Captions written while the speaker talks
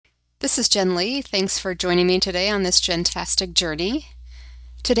This is Jen Lee. Thanks for joining me today on this Gentastic journey.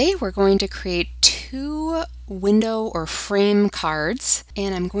 Today we're going to create two window or frame cards,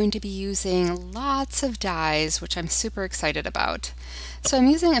 and I'm going to be using lots of dies, which I'm super excited about. So I'm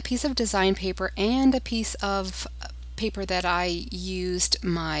using a piece of design paper and a piece of paper that I used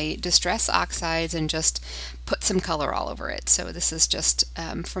my Distress Oxides and just put some color all over it. So this is just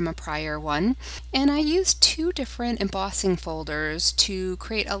from a prior one. And I used two different embossing folders to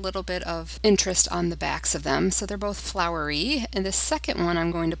create a little bit of interest on the backs of them. So they're both flowery. And the second one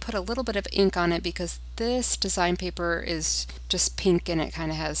I'm going to put a little bit of ink on it because this design paper is just pink and it kind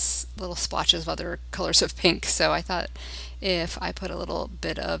of has little splotches of other colors of pink. So I thought if I put a little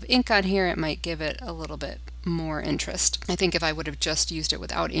bit of ink on here, it might give it a little bit more interest. I think if I would have just used it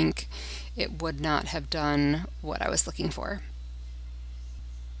without ink, it would not have done what I was looking for.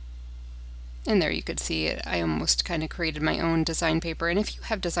 And there you could see it. I almost kind of created my own design paper, and if you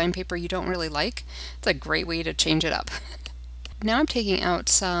have design paper you don't really like, it's a great way to change it up. Now I'm taking out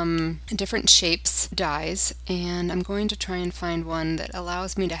some different shapes dies, and I'm going to try and find one that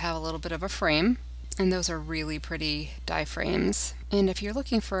allows me to have a little bit of a frame. And those are really pretty die frames. And if you're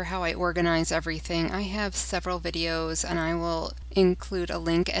looking for how I organize everything, I have several videos, and I will include a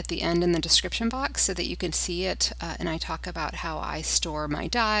link at the end in the description box so that you can see it. And I talk about how I store my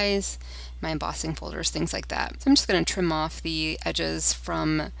dies, my embossing folders, things like that. So I'm just going to trim off the edges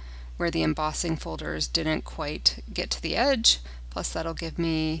from where the embossing folders didn't quite get to the edge. Plus that'll give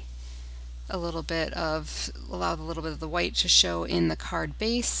me a little bit of, allow a little bit of the white to show in the card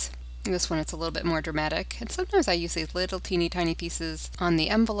base. This one it's a little bit more dramatic, and sometimes I use these little teeny tiny pieces on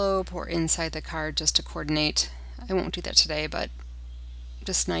the envelope or inside the card just to coordinate. I won't do that today, but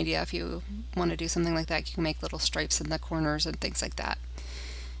just an idea. If you want to do something like that, you can make little stripes in the corners and things like that.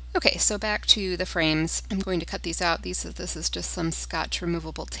 Okay, so back to the frames. I'm going to cut these out. This is just some Scotch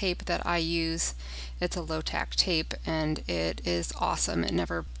removable tape that I use. It's a low-tack tape, and it is awesome. It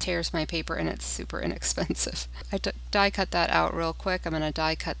never tears my paper, and it's super inexpensive. I die cut that out real quick. I'm going to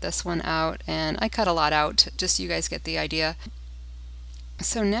die cut this one out, and I cut a lot out, just so you guys get the idea.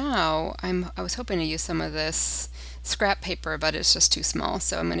 So now I was hoping to use some of this scrap paper, but it's just too small.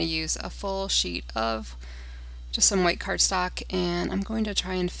 So I'm going to use a full sheet of just some white cardstock, and I'm going to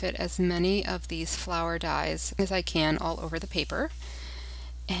try and fit as many of these flower dies as I can all over the paper.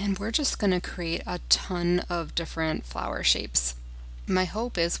 And we're just going to create a ton of different flower shapes. My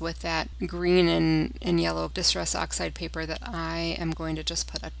hope is with that green and yellow Distress Oxide paper that I am going to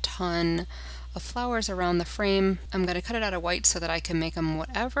just put a ton of flowers around the frame. I'm going to cut it out of white so that I can make them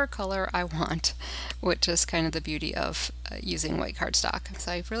whatever color I want, which is kind of the beauty of using white cardstock.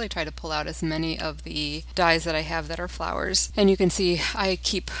 So I've really tried to pull out as many of the dies that I have that are flowers. And you can see I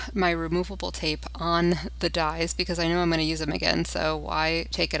keep my removable tape on the dies because I know I'm going to use them again, so why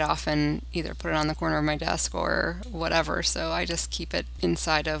take it off and either put it on the corner of my desk or whatever. So I just keep it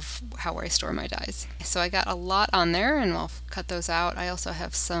inside of how I store my dies. So I got a lot on there, and I'll cut those out. I also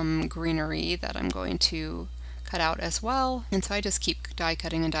have some greenery that I'm going to cut out as well, and so I just keep die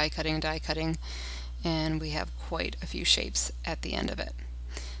cutting and die cutting and die cutting, and we have quite a few shapes at the end of it.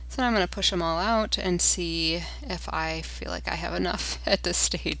 So now I'm going to push them all out and see if I feel like I have enough at this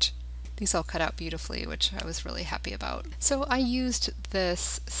stage. These all cut out beautifully, which I was really happy about. So I used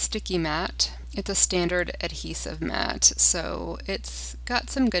this sticky mat. It's a standard adhesive mat, so it's got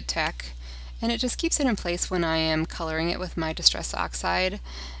some good tack, and it just keeps it in place when I am coloring it with my Distress Oxide.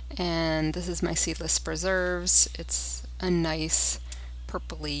 And this is my Seedless Preserves. It's a nice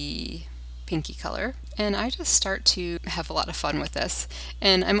purpley pinky color, and I just start to have a lot of fun with this.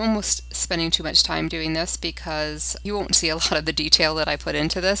 And I'm almost spending too much time doing this because you won't see a lot of the detail that I put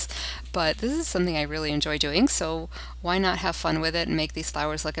into this, but this is something I really enjoy doing, so why not have fun with it and make these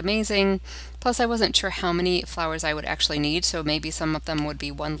flowers look amazing. Plus I wasn't sure how many flowers I would actually need, so maybe some of them would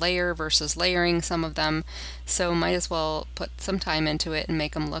be one layer versus layering some of them, so might as well put some time into it and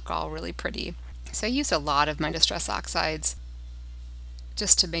make them look all really pretty. So I used a lot of my Distress Oxides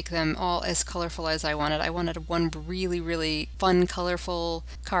just to make them all as colorful as I wanted. I wanted one really fun, colorful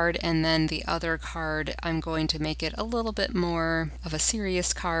card, and then the other card I'm going to make it a little bit more of a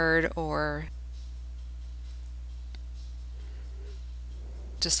serious card, or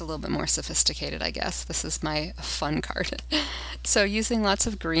just a little bit more sophisticated, I guess. This is my fun card. So using lots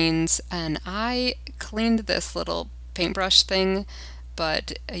of greens, and I cleaned this little paintbrush thing,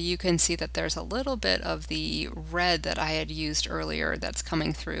 but you can see that there's a little bit of the red that I had used earlier that's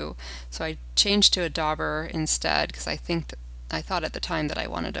coming through. So I changed to a dauber instead because I think I thought at the time that I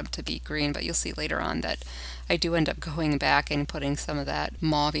wanted them to be green, but you'll see later on that I do end up going back and putting some of that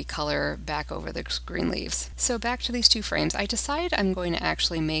mauve-y color back over the green leaves. So back to these two frames, I decided I'm going to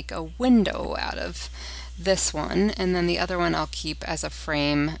actually make a window out of this one, and then the other one I'll keep as a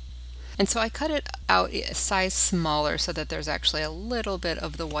frame. And so I cut it out a size smaller so that there's actually a little bit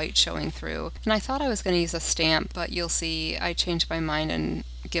of the white showing through. And I thought I was going to use a stamp, but you'll see I changed my mind and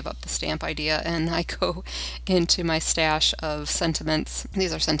give up the stamp idea, and I go into my stash of sentiments.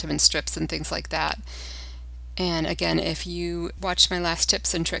 These are sentiment strips and things like that. And again, if you watched my last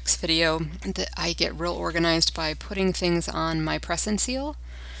tips and tricks video, I get real organized by putting things on my press and seal.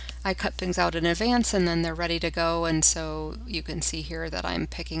 I cut things out in advance and then they're ready to go, and so you can see here that I'm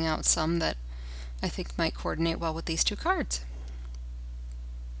picking out some that I think might coordinate well with these two cards.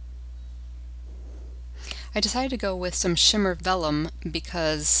 I decided to go with some shimmer vellum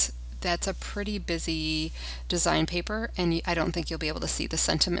because that's a pretty busy design paper, and I don't think you'll be able to see the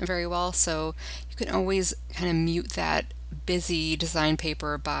sentiment very well, so you can always kind of mute that busy design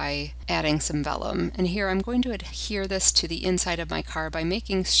paper by adding some vellum. And here I'm going to adhere this to the inside of my card by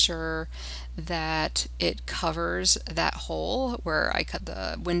making sure that it covers that hole where I cut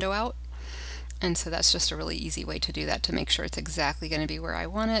the window out. And so that's just a really easy way to do that, to make sure it's exactly going to be where I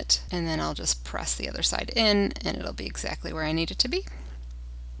want it. And then I'll just press the other side in and it'll be exactly where I need it to be.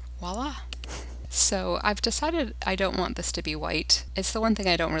 Voila! So I've decided I don't want this to be white. It's the one thing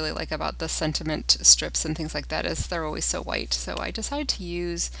I don't really like about the sentiment strips and things like that, is they're always so white. So I decided to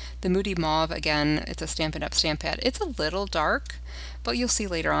use the Moody Mauve again. It's a Stampin' Up! Stamp pad. It's a little dark, but you'll see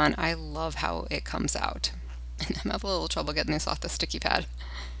later on I love how it comes out. And I'm having a little trouble getting this off the sticky pad.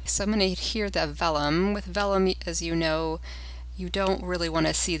 So I'm going to adhere the vellum. With vellum, as you know, you don't really want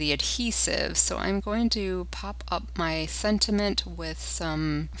to see the adhesive, so I'm going to pop up my sentiment with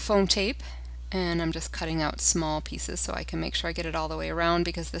some foam tape, and I'm just cutting out small pieces so I can make sure I get it all the way around,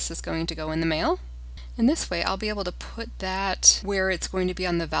 because this is going to go in the mail. And this way I'll be able to put that where it's going to be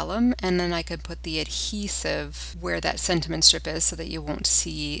on the vellum, and then I could put the adhesive where that sentiment strip is so that you won't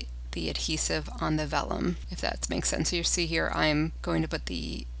see the adhesive on the vellum, if that makes sense. So you see here I'm going to put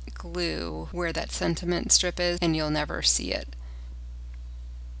the glue where that sentiment strip is, and you'll never see it.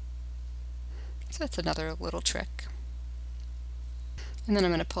 So that's another little trick. And then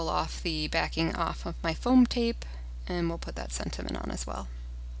I'm going to pull off the backing off of my foam tape, and we'll put that sentiment on as well.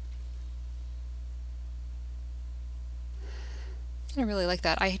 I really like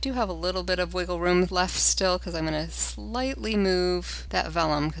that. I do have a little bit of wiggle room left still, because I'm going to slightly move that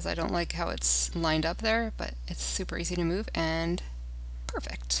vellum because I don't like how it's lined up there, but it's super easy to move, and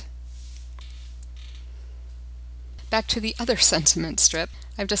perfect. Back to the other sentiment strip.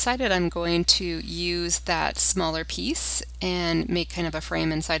 I've decided I'm going to use that smaller piece and make kind of a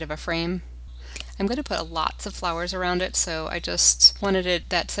frame inside of a frame. I'm going to put lots of flowers around it, so I just wanted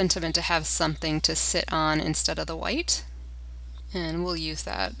that sentiment to have something to sit on instead of the white. And we'll use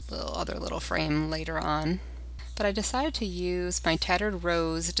that other little frame later on. But I decided to use my Tattered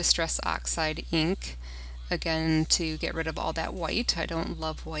Rose Distress Oxide ink, again to get rid of all that white. I don't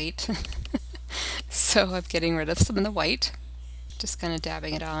love white. So I'm getting rid of some of the white, just kind of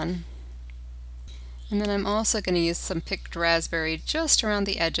dabbing it on. And then I'm also going to use some picked raspberry just around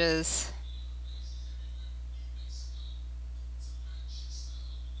the edges.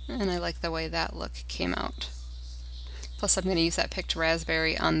 And I like the way that look came out. Plus I'm going to use that picked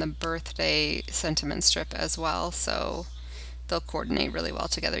raspberry on the birthday sentiment strip as well, so they'll coordinate really well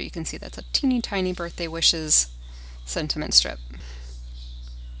together. You can see that's a teeny tiny birthday wishes sentiment strip.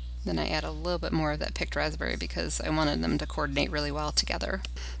 Then I add a little bit more of that picked raspberry because I wanted them to coordinate really well together.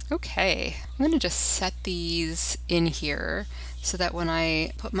 Okay, I'm going to just set these in here so that when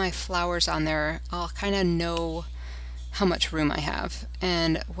I put my flowers on there, I'll kind of know how much room I have.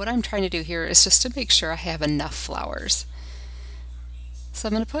 And what I'm trying to do here is just to make sure I have enough flowers. So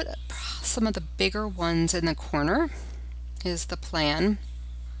I'm going to put some of the bigger ones in the corner, is the plan.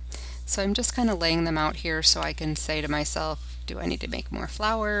 So I'm just kind of laying them out here so I can say to myself, do I need to make more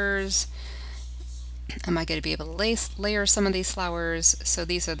flowers? Am I going to be able to layer some of these flowers? So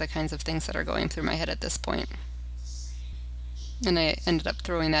these are the kinds of things that are going through my head at this point. And I ended up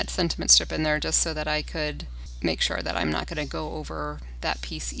throwing that sentiment strip in there just so that I could make sure that I'm not going to go over that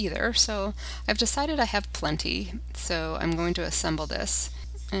piece either. So I've decided I have plenty, so I'm going to assemble this.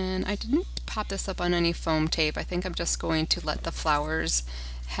 And I didn't pop this up on any foam tape. I think I'm just going to let the flowers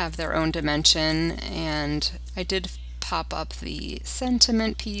have their own dimension, and I did pop up the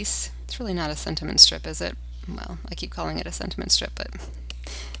sentiment piece. It's really not a sentiment strip, is it? Well, I keep calling it a sentiment strip, but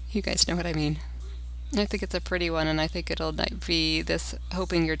you guys know what I mean. I think it's a pretty one, and I think it'll be this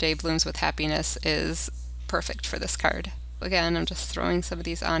Hoping Your Day Blooms with Happiness is perfect for this card. Again, I'm just throwing some of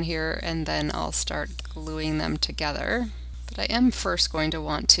these on here and then I'll start gluing them together. But I am first going to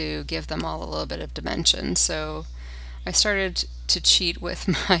want to give them all a little bit of dimension. So I started to cheat with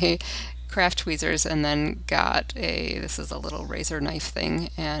my craft tweezers and then got this is a little razor knife thing,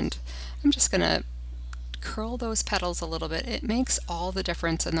 and I'm just gonna curl those petals a little bit. It makes all the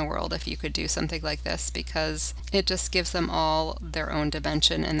difference in the world if you could do something like this, because it just gives them all their own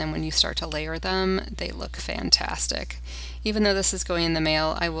dimension, and then when you start to layer them, they look fantastic. Even though this is going in the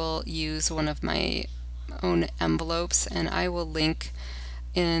mail, I will use one of my own envelopes, and I will link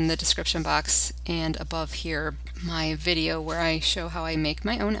in the description box and above here my video where I show how I make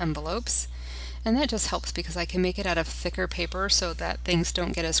my own envelopes. And that just helps because I can make it out of thicker paper so that things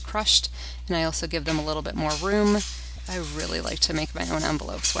don't get as crushed, and I also give them a little bit more room. I really like to make my own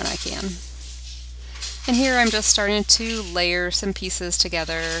envelopes when I can. And here I'm just starting to layer some pieces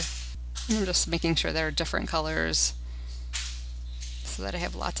together, and I'm just making sure they're different colors so that I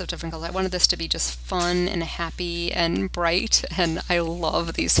have lots of different colors. I wanted this to be just fun and happy and bright, and I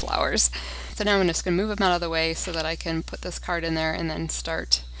love these flowers. So now I'm just going to move them out of the way so that I can put this card in there and then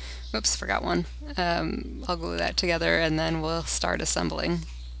start. Oops, forgot one. I'll glue that together and then we'll start assembling.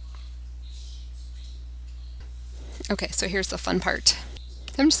 Okay, so here's the fun part.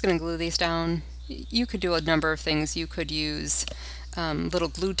 I'm just going to glue these down. You could do a number of things. You could use little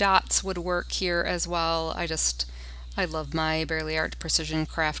glue dots would work here as well. I love my Barely Art Precision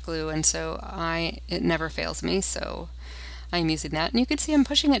Craft Glue, and so it never fails me, so I'm using that. And you can see I'm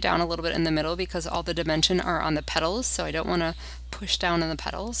pushing it down a little bit in the middle because all the dimension are on the petals, so I don't want to push down on the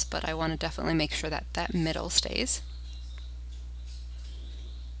petals, but I want to definitely make sure that that middle stays.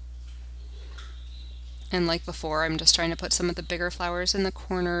 And like before, I'm just trying to put some of the bigger flowers in the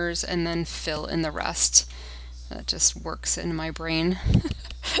corners and then fill in the rest. That just works in my brain.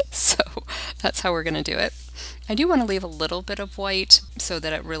 So that's how we're going to do it. I do want to leave a little bit of white so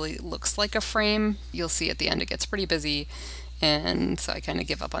that it really looks like a frame. You'll see at the end it gets pretty busy, and so I kind of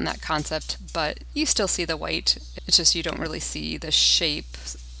give up on that concept, but you still see the white. It's just you don't really see the shape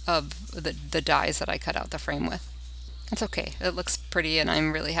of the dies that I cut out the frame with. That's okay. It looks pretty, and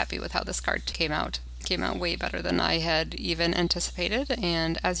I'm really happy with how this card came out. It came out way better than I had even anticipated,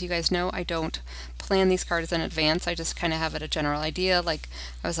 and as you guys know, I don't plan these cards in advance. I just kind of have a general idea. Like,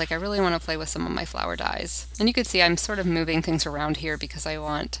 I was like, I really want to play with some of my flower dies. And you can see I'm sort of moving things around here because I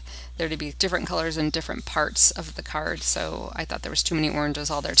want there to be different colors in different parts of the card, so I thought there was too many oranges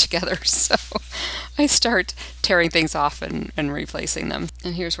all there together, so I start tearing things off and replacing them.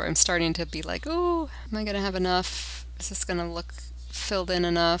 And here's where I'm starting to be like, oh, am I going to have enough? Is this going to look filled in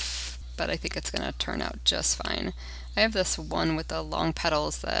enough? But I think it's going to turn out just fine. I have this one with the long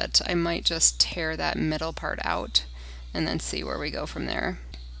petals that I might just tear that middle part out and then see where we go from there.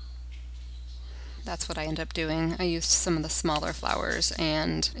 That's what I end up doing. I used some of the smaller flowers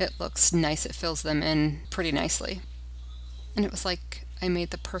and it looks nice. It fills them in pretty nicely. And it was like I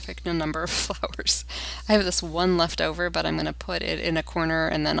made the perfect number of flowers. I have this one left over, but I'm going to put it in a corner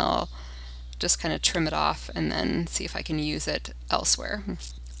and then I'll just kind of trim it off and then see if I can use it elsewhere.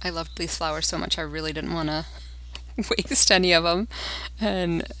 I loved these flowers so much I really didn't want to waste any of them,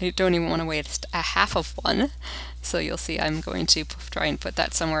 and I don't even want to waste a half of one, so you'll see I'm going to try and put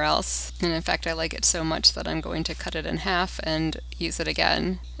that somewhere else. And in fact I like it so much that I'm going to cut it in half and use it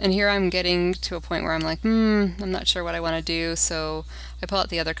again. And here I'm getting to a point where I'm like, I'm not sure what I want to do, so I pull out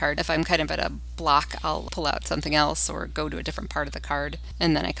the other card. If I'm kind of at a block, I'll pull out something else or go to a different part of the card,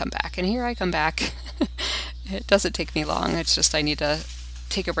 and then I come back. And here I come back. It doesn't take me long, it's just I need to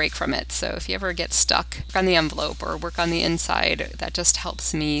take a break from it. So if you ever get stuck, work on the envelope or work on the inside. That just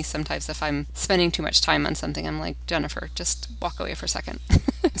helps me sometimes if I'm spending too much time on something. I'm like, Jennifer, just walk away for a second.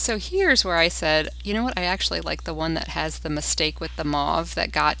 So here's where I said, you know what, I actually like the one that has the mistake with the mauve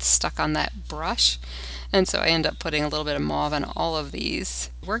that got stuck on that brush. And so I end up putting a little bit of mauve on all of these.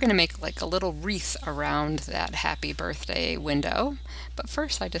 We're going to make like a little wreath around that happy birthday window. But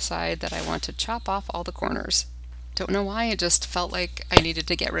first I decide that I want to chop off all the corners. Don't know why, it just felt like I needed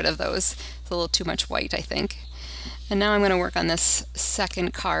to get rid of those. It's a little too much white, I think. And now I'm going to work on this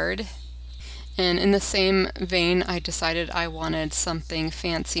second card. And in the same vein, I decided I wanted something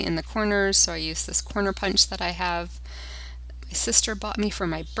fancy in the corners, so I used this corner punch that I have. My sister bought me for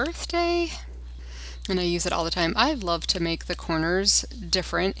my birthday, and I use it all the time. I love to make the corners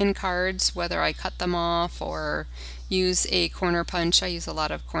different in cards, whether I cut them off or use a corner punch. I use a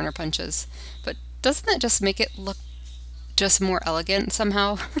lot of corner punches, but doesn't that just make it look just more elegant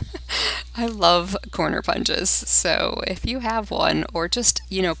somehow? I love corner punches, so if you have one, or just,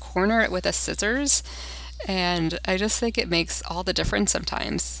 you know, corner it with a scissors, and I just think it makes all the difference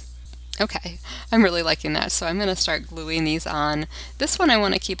sometimes. Okay, I'm really liking that, so I'm going to start gluing these on. This one I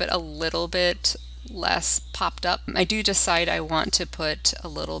want to keep it a little bit less popped up. I do decide I want to put a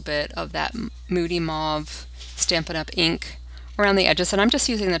little bit of that Moody Mauve Stampin' Up! Ink around the edges, and I'm just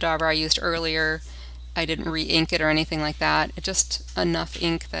using the dauber I used earlier. I didn't re-ink it or anything like that. It's just enough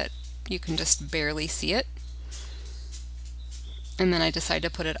ink that you can just barely see it. And then I decide to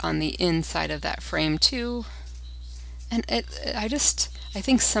put it on the inside of that frame too. And I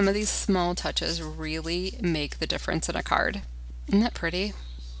think some of these small touches really make the difference in a card. Isn't that pretty?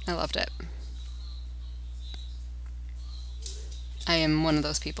 I loved it. I am one of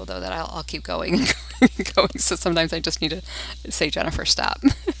those people though that I'll keep going and going and going, so sometimes I just need to say, Jennifer, stop.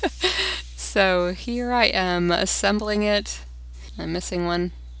 So here I am assembling it. I'm missing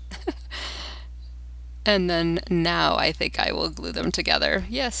one. And then now I think I will glue them together.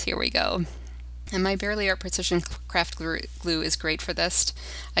 Yes, here we go. And my Barely Art Precision Craft glue is great for this.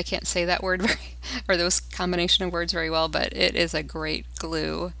 I can't say that word or those combination of words very well, but it is a great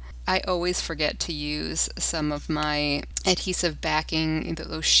glue. I always forget to use some of my adhesive backing,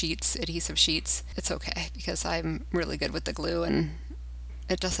 those sheets, adhesive sheets. It's okay because I'm really good with the glue and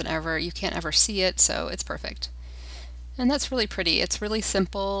you can't ever see it, so it's perfect. And that's really pretty. It's really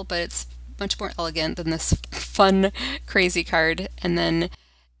simple, but it's much more elegant than this fun, crazy card. And then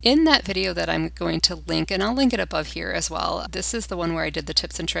in that video that I'm going to link, and I'll link it above here as well, this is the one where I did the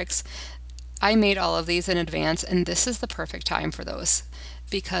tips and tricks. I made all of these in advance, and this is the perfect time for those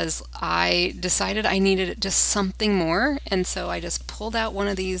because I decided I needed just something more, and so I just pulled out one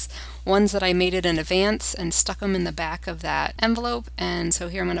of these ones that I made it in advance and stuck them in the back of that envelope. And so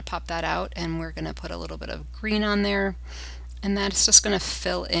here I'm going to pop that out, and we're going to put a little bit of green on there. And that's just going to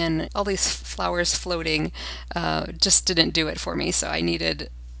fill in all these flowers floating. Just didn't do it for me, so I needed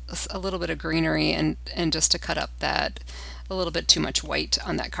a little bit of greenery and just to cut up that a little bit too much white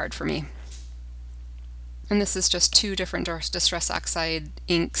on that card for me. And this is just 2 different Distress Oxide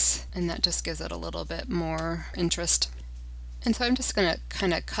inks, and that just gives it a little bit more interest. And so I'm just going to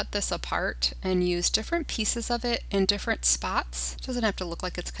kind of cut this apart and use different pieces of it in different spots. It doesn't have to look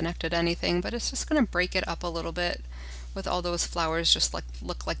like it's connected to anything, but it's just going to break it up a little bit with all those flowers just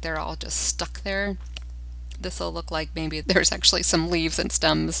look like they're all just stuck there. This will look like maybe there's actually some leaves and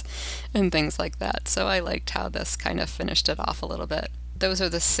stems and things like that. So I liked how this kind of finished it off a little bit. Those are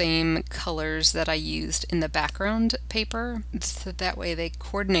the same colors that I used in the background paper, so that way they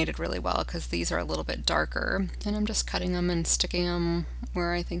coordinated really well because these are a little bit darker. And I'm just cutting them and sticking them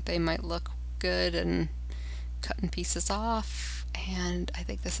where I think they might look good and cutting pieces off. And I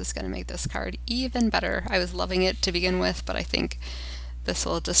think this is going to make this card even better. I was loving it to begin with, but I think this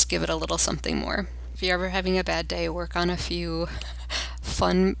will just give it a little something more. If you're ever having a bad day, work on a few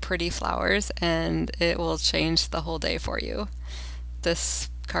fun, pretty flowers and it will change the whole day for you. This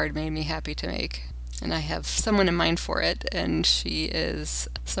card made me happy to make, and I have someone in mind for it, and she is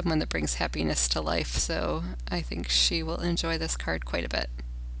someone that brings happiness to life, so I think she will enjoy this card quite a bit.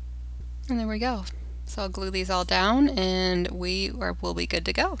 And there we go. So I'll glue these all down and we'll be good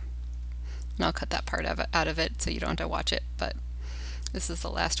to go. And I'll cut that part out of it so you don't have to watch it, but this is the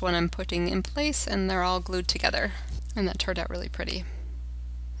last one I'm putting in place and they're all glued together. And that turned out really pretty.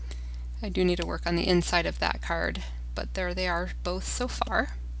 I do need to work on the inside of that card, but there they are both so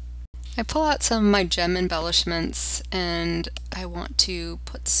far. I pull out some of my gem embellishments and I want to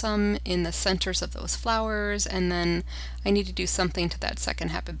put some in the centers of those flowers, and then I need to do something to that second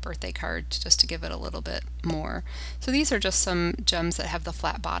happy birthday card just to give it a little bit more. So these are just some gems that have the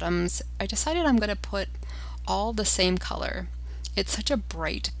flat bottoms. I decided I'm going to put all the same color. It's such a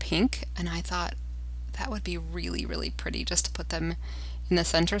bright pink, and I thought that would be really, really pretty just to put them in the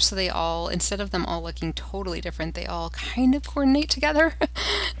center, so they all, instead of them all looking totally different, they all kind of coordinate together.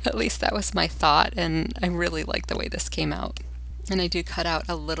 At least that was my thought, and I really like the way this came out. And I do cut out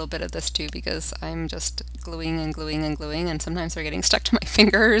a little bit of this too because I'm just gluing and gluing and gluing, and sometimes they're getting stuck to my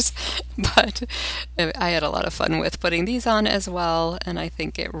fingers, but I had a lot of fun with putting these on as well, and I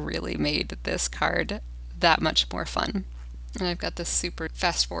think it really made this card that much more fun. And I've got this super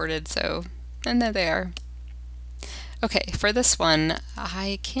fast forwarded, so, and there they are. Okay, for this one,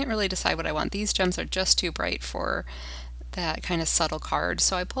 I can't really decide what I want. These gems are just too bright for that kind of subtle card,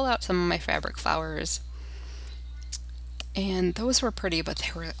 so I pulled out some of my fabric flowers. And those were pretty, but they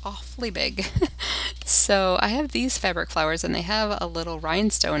were awfully big. So I have these fabric flowers, and they have a little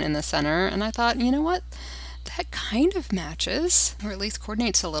rhinestone in the center, and I thought, you know what? that kind of matches, or at least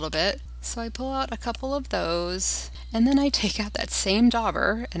coordinates a little bit. So I pull out a couple of those, and then I take out that same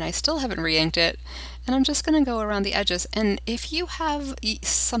dauber, and I still haven't re-inked it, and I'm just going to go around the edges. And if you have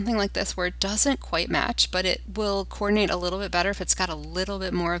something like this where it doesn't quite match, but it will coordinate a little bit better if it's got a little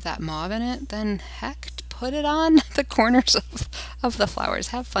bit more of that mauve in it, then heck, put it on the corners of the flowers.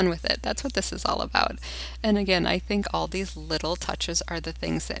 Have fun with it. That's what this is all about. And again, I think all these little touches are the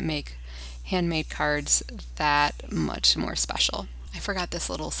things that make handmade cards that much more special. I forgot this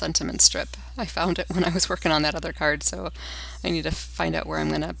little sentiment strip. I found it when I was working on that other card, so I need to find out where I'm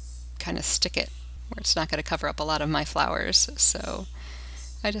going to kind of stick it, where it's not going to cover up a lot of my flowers. So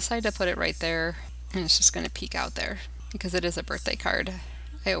I decided to put it right there, and it's just going to peek out there because it is a birthday card.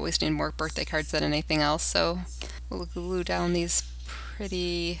 I always need more birthday cards than anything else, so we'll glue down these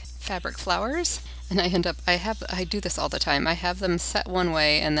pretty fabric flowers. And I do this all the time. I have them set one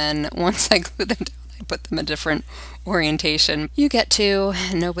way, and then once I glue them down, I put them a different orientation. You get to,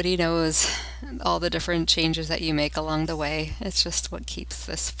 nobody knows all the different changes that you make along the way. It's just what keeps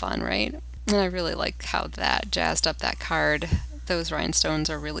this fun, right? And I really like how that jazzed up that card. Those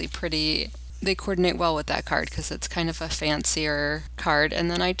rhinestones are really pretty. They coordinate well with that card because it's kind of a fancier card. And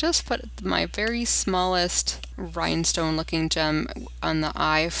then I just put my very smallest rhinestone looking gem on the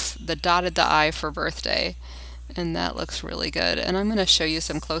eye, the dotted the eye for birthday. And that looks really good. And I'm going to show you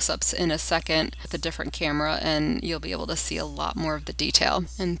some close-ups in a second with a different camera, and you'll be able to see a lot more of the detail.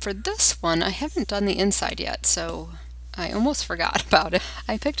 And for this one, I haven't done the inside yet, so I almost forgot about it.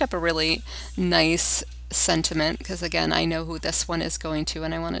 I picked up a really nice sentiment because, again, I know who this one is going to,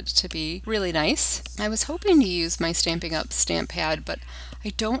 and I want it to be really nice. I was hoping to use my Stampin' Up! Stamp pad, but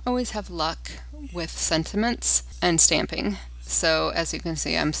I don't always have luck with sentiments and stamping. So as you can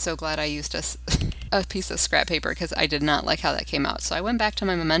see, I'm so glad I used a piece of scrap paper because I did not like how that came out. So I went back to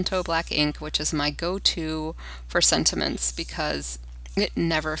my Memento black ink, which is my go-to for sentiments because it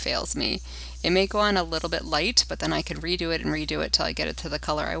never fails me. It may go on a little bit light, but then I can redo it till I get it to the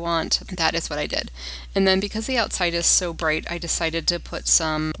color I want. That is what I did. And then because the outside is so bright, I decided to put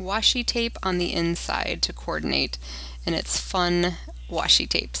some washi tape on the inside to coordinate. And it's fun washi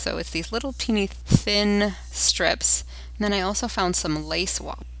tape. So it's these little teeny thin strips. And then I also found some lace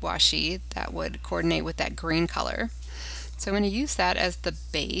washi that would coordinate with that green color. So I'm going to use that as the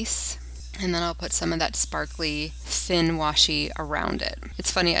base, and then I'll put some of that sparkly thin washi around it.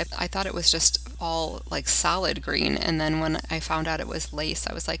 It's funny, I thought it was just all like solid green, and then when I found out it was lace,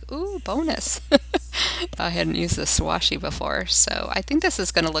 I was like, ooh, bonus. I hadn't used this washi before, so I think this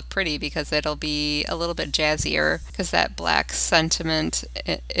is going to look pretty because it'll be a little bit jazzier because that black sentiment,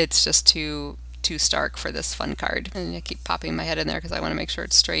 it's just too stark for this fun card. And I keep popping my head in there because I want to make sure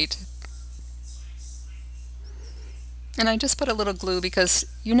it's straight. And I just put a little glue because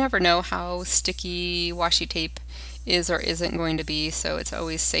you never know how sticky washi tape is or isn't going to be, so it's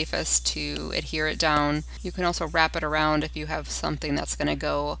always safest to adhere it down. You can also wrap it around if you have something that's going to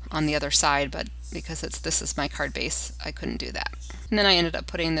go on the other side, but because this is my card base, I couldn't do that. And then I ended up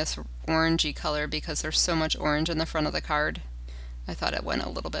putting this orangey color because there's so much orange in the front of the card. I thought it went a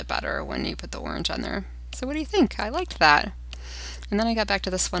little bit better when you put the orange on there. So what do you think? I liked that. And then I got back to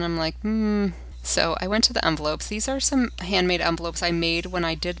this one, I'm like, So I went to the envelopes. These are some handmade envelopes I made when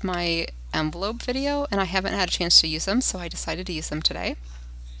I did my envelope video, and I haven't had a chance to use them, so I decided to use them today.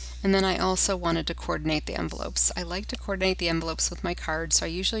 And then I also wanted to coordinate the envelopes. I like to coordinate the envelopes with my cards, so I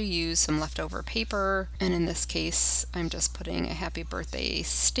usually use some leftover paper, and in this case I'm just putting a happy birthday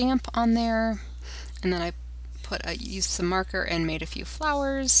stamp on there, and then I used some marker and made a few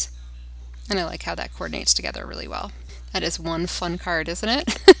flowers, and I like how that coordinates together really well. That is one fun card, isn't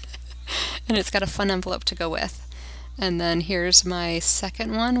it? And it's got a fun envelope to go with. And then here's my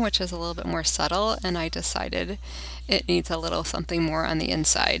second one, which is a little bit more subtle, and I decided it needs a little something more on the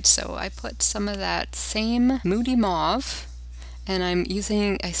inside. So I put some of that same Moody Mauve, and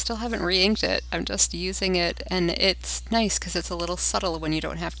I still haven't re-inked it. I'm just using it, and it's nice because it's a little subtle when you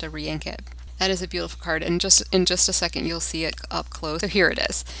don't have to re-ink it. That is a beautiful card, and in just a second you'll see it up close. So here it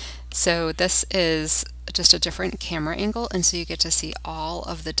is. So this is just a different camera angle, and so you get to see all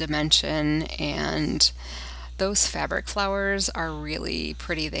of the dimension, and those fabric flowers are really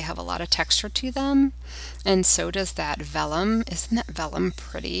pretty. They have a lot of texture to them, and so does that vellum. Isn't that vellum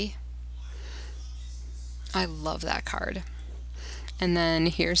pretty? I love that card. And then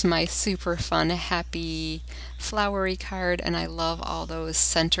here's my super fun, happy, flowery card, and I love all those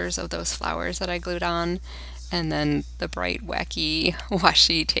centers of those flowers that I glued on, and then the bright, wacky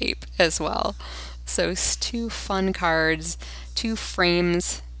washi tape as well. So it's two fun cards, two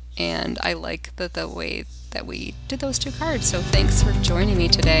frames, and I like the way that we did those 2 cards. So thanks for joining me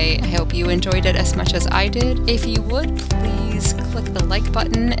today. I hope you enjoyed it as much as I did. If you would, please click the like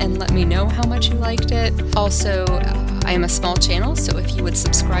button and let me know how much you liked it. Also, I am a small channel, so if you would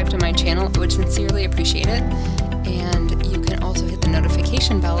subscribe to my channel, I would sincerely appreciate it. And you can also hit the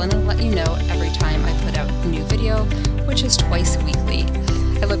notification bell and it'll let you know every time I put out a new video, which is twice weekly.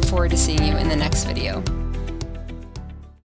 I look forward to seeing you in the next video.